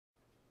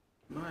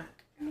What?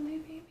 Really,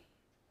 baby?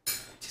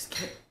 Just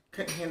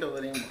couldn't handle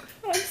it anymore.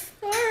 I'm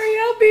sorry,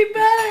 I'll be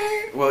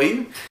better. Will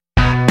you?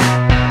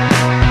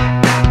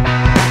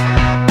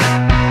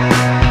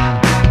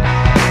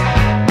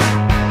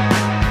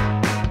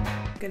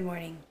 Good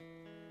morning.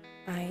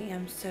 I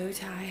am so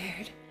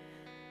tired.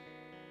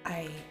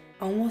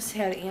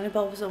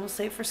 Annabelle was almost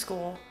late for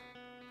school,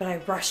 but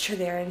I rushed her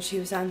there and she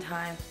was on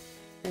time.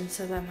 And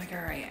so then I'm like, all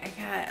right, I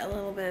got a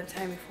little bit of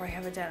time before I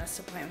have a dentist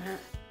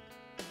appointment.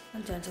 The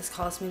dentist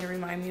calls me to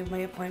remind me of my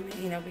appointment,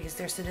 you know, because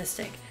they're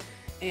sadistic.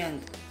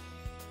 And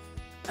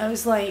I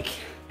was like,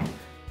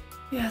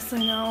 yes, I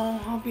know,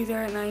 I'll be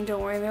there at 9,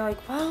 don't worry. And they're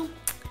like, well,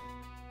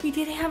 we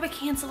did have a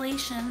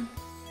cancellation.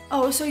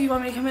 Oh, so you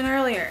want me to come in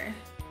earlier?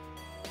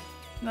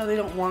 No, they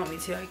don't want me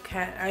to. I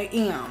can't. I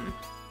am.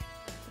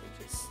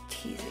 They're just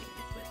teasing me,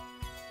 but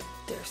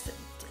they're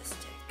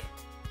sadistic.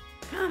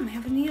 Come,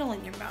 have a needle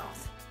in your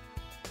mouth.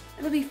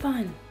 It'll be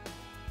fun.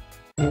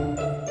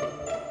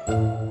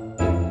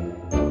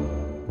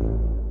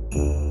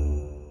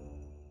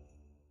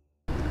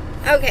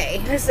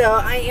 Okay, so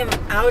I am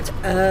out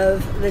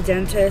of the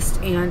dentist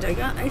and I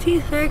got my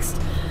teeth fixed.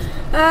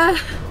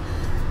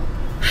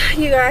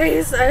 You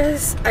guys,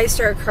 I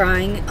started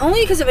crying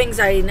only because of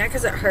anxiety, not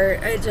because it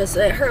hurt. It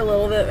hurt a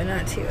little bit, but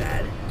not too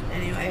bad.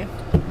 Anyway,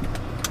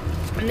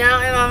 now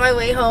I'm on my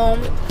way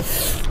home.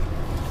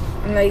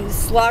 And I'm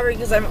slobbering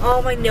because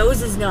my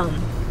nose is numb.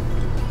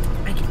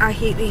 I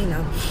hate being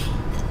numb.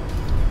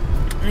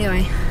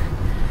 Anyway,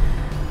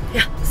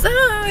 yeah, so I'm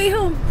on my way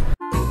home.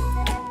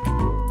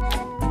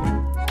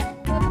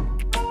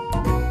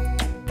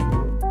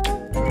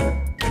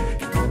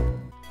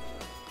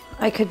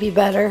 I could be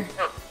better.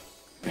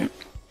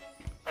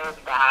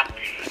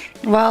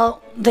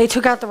 Well, they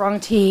took out the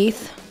wrong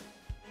teeth.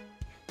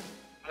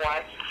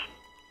 What?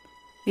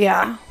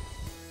 Yeah.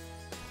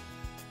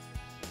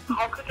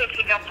 How could they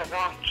take out the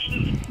wrong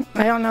teeth?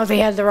 I don't know if they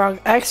had the wrong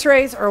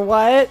x-rays or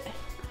what,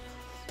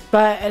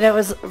 but it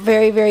was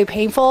very, very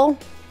painful.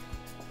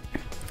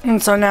 And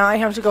so now I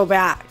have to go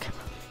back.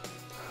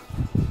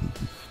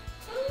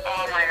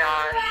 Oh my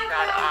gosh,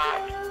 shut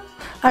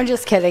up. I'm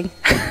just kidding.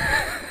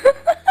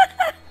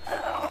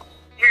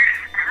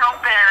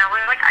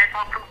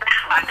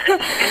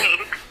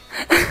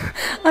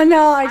 I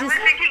know, I was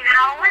thinking,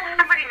 how would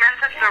somebody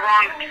mess up the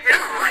wrong tooth?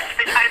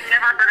 I've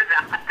never heard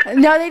that.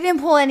 No, they didn't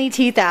pull any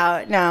teeth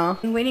out, no.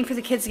 I'm waiting for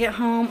the kids to get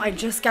home. I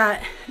just got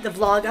the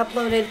vlog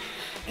uploaded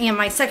and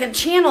my second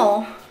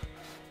channel.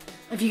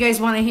 If you guys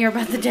want to hear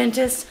about the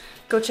dentist,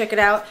 go check it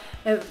out.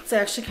 It's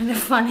actually kind of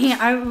funny.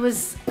 I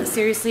was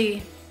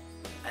seriously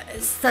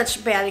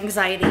such bad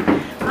anxiety.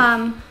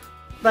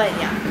 But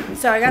yeah,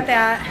 so I got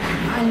that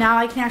and now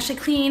I can actually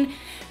clean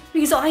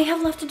because all I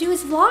have left to do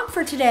is vlog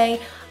for today.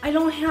 I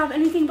don't have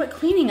anything but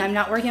cleaning. I'm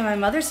not working on my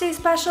Mother's Day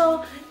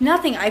special,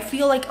 nothing. I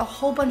feel like a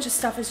whole bunch of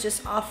stuff is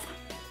just off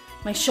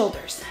my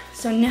shoulders.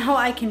 So now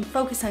I can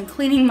focus on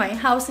cleaning my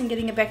house and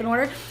getting it back in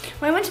order.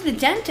 When I went to the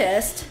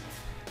dentist,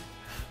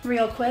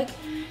 real quick,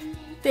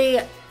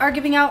 they are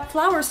giving out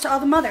flowers to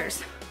all the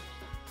mothers,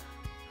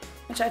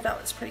 which I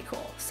thought was pretty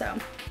cool. So,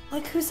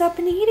 look who's up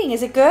and eating.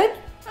 Is it good?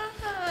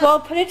 Well,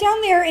 put it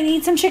down there and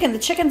eat some chicken. The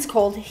chicken's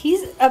cold.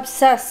 He's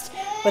obsessed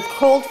with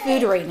cold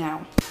food right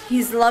now.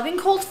 He's loving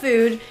cold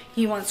food.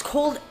 He wants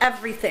cold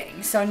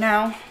everything. So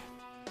now,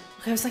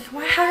 I was like,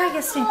 why, how do I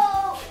get steam?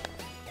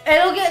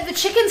 The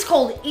chicken's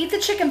cold. Eat the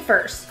chicken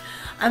first.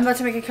 I'm about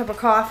to make a cup of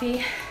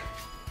coffee.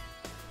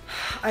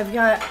 I've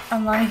got a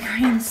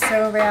migraine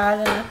so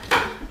bad and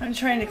I'm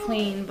trying to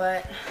clean,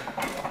 but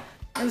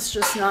it's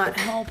just not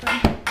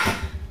helping.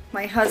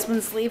 My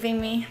husband's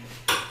leaving me.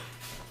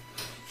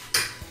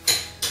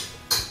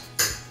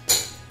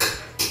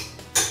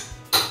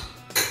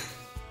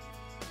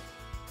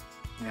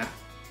 Yeah.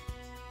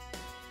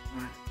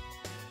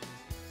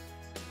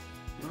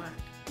 What?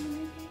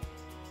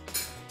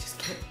 Just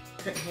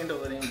couldn't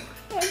handle it anymore.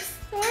 I'm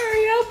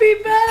sorry, I'll be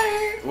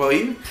better. Will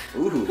you?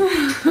 Ooh.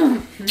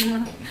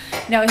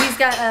 No, he's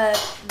got a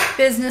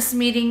business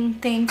meeting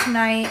thing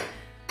tonight.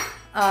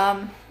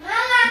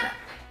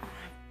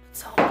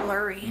 It's all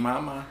blurry.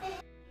 Mama.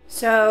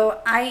 So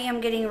I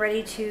am getting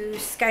ready to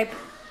Skype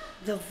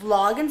the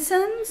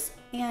Vloginsons,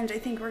 and I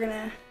think we're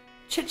gonna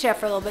chit chat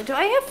for a little bit. Do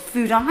I have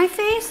food on my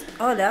face?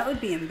 Oh, that would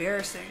be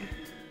embarrassing.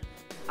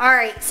 All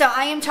right, so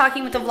I am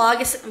talking with the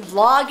Vloginsons. The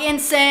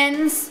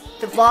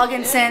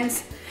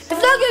Vloginsons. The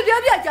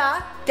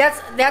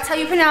Vloginsons. That's how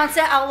you pronounce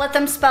it. I'll let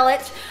them spell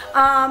it.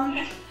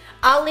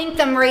 I'll link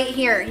them right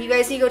here. You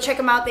guys need to go check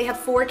them out. They have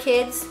 4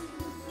 kids,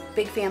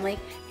 big family,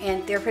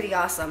 and they're pretty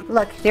awesome.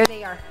 Look, there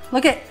they are.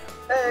 Look at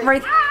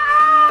right.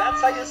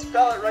 That's how you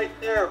spell it right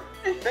there.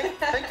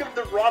 Think of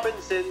the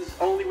Robinsons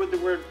only with the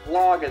word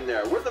vlog in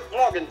there. We're the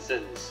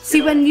Vloginsons.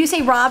 See, when you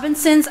say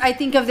Robinsons, I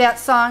think of that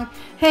song,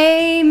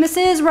 Hey,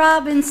 Mrs.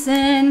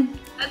 Robinson.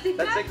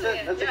 That's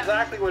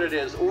exactly what it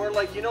is. Or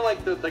like, you know,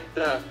 like the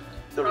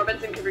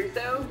Robinson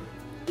Crusoe?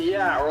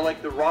 Yeah, or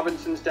like the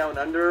Robinsons Down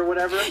Under or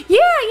whatever. Yeah.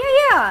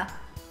 I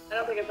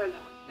don't think I've heard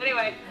that one.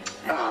 Anyway.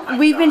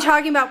 We've been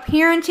talking about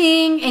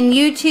parenting and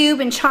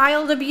YouTube and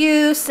child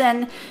abuse,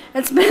 and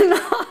it's been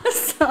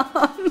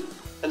awesome.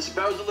 And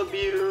spousal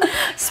abuse.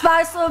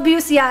 Spousal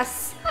abuse,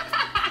 yes.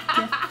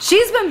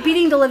 She's been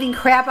beating the living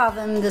crap out of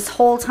them this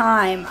whole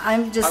time. I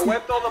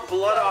wiped all the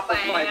blood off of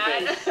my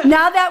face.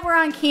 Now that we're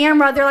on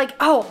camera, they're like,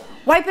 oh,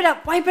 wipe it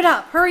up,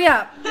 hurry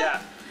up. Yeah,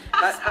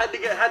 I had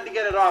to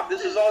get it off.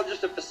 This is all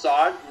just a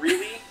facade,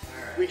 really.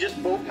 We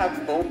just both have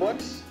phone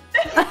books.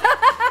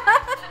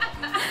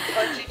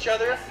 Punch each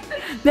other.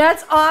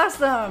 That's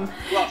awesome.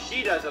 Well,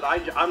 she does it.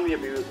 I'm the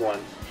abused one.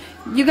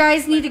 You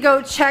guys need to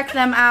go check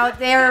them out.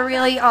 They're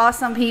really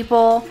awesome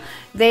people.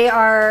 They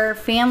are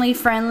family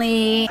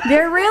friendly.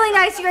 They're really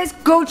nice. You guys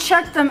go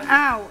check them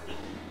out.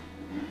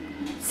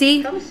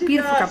 See?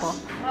 Beautiful couple.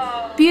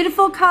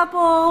 Beautiful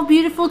couple,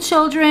 beautiful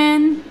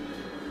children.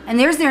 And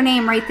there's their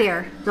name right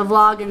there. The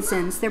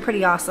Vloginsons. They're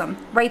pretty awesome.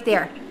 Right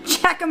there.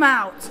 Check them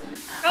out.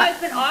 Oh,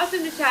 it's been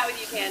awesome to chat with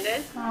you,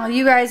 Candace. Oh,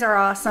 you guys are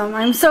awesome.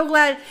 I'm so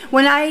glad.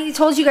 When I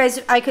told you guys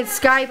I could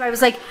Skype, I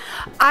was like,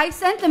 I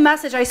sent the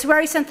message. I swear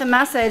I sent the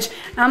message.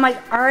 And I'm like,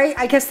 all right,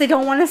 I guess they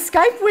don't want to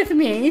Skype with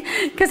me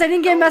because I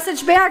didn't get a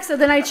message back. So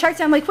then I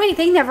checked. I'm like, wait,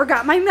 they never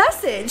got my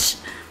message.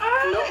 No,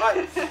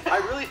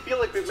 I really feel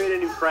like we've made a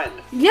new friend.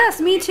 Yes,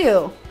 me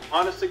too.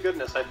 Honest to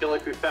goodness, I feel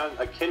like we found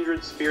a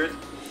kindred spirit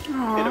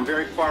in a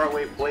very far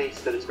away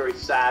place that is very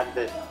sad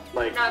that,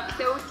 like... Not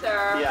closer.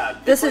 Yeah.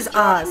 This is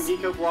Josh Oz. from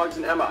Geeko Vlogs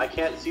and Emma. I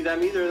can't see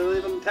them either. They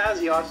live in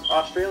Tassie,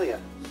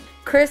 Australia.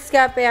 Chris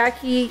got back.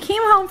 He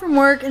came home from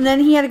work and then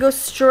he had to go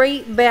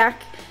straight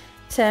back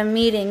to a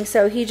meeting.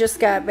 So he just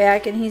got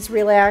back and he's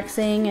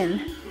relaxing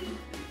and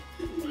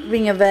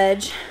being a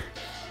veg.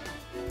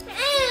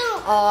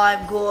 Oh,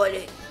 I'm good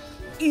at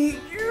eat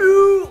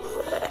you.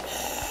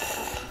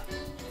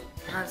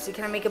 Let's see,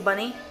 can I make a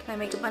bunny? Can I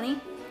make a bunny?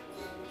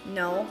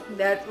 No,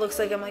 that looks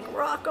like I'm like,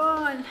 rock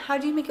on. How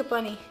do you make a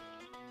bunny?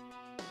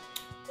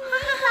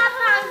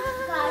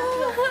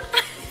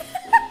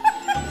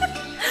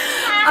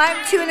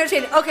 I'm too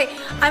entertained. Okay,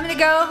 I'm gonna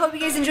go. Hope you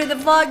guys enjoyed the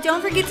vlog.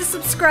 Don't forget to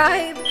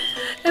subscribe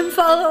and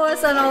follow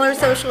us on all our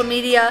social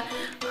media.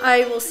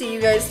 I will see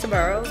you guys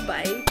tomorrow.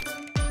 Bye.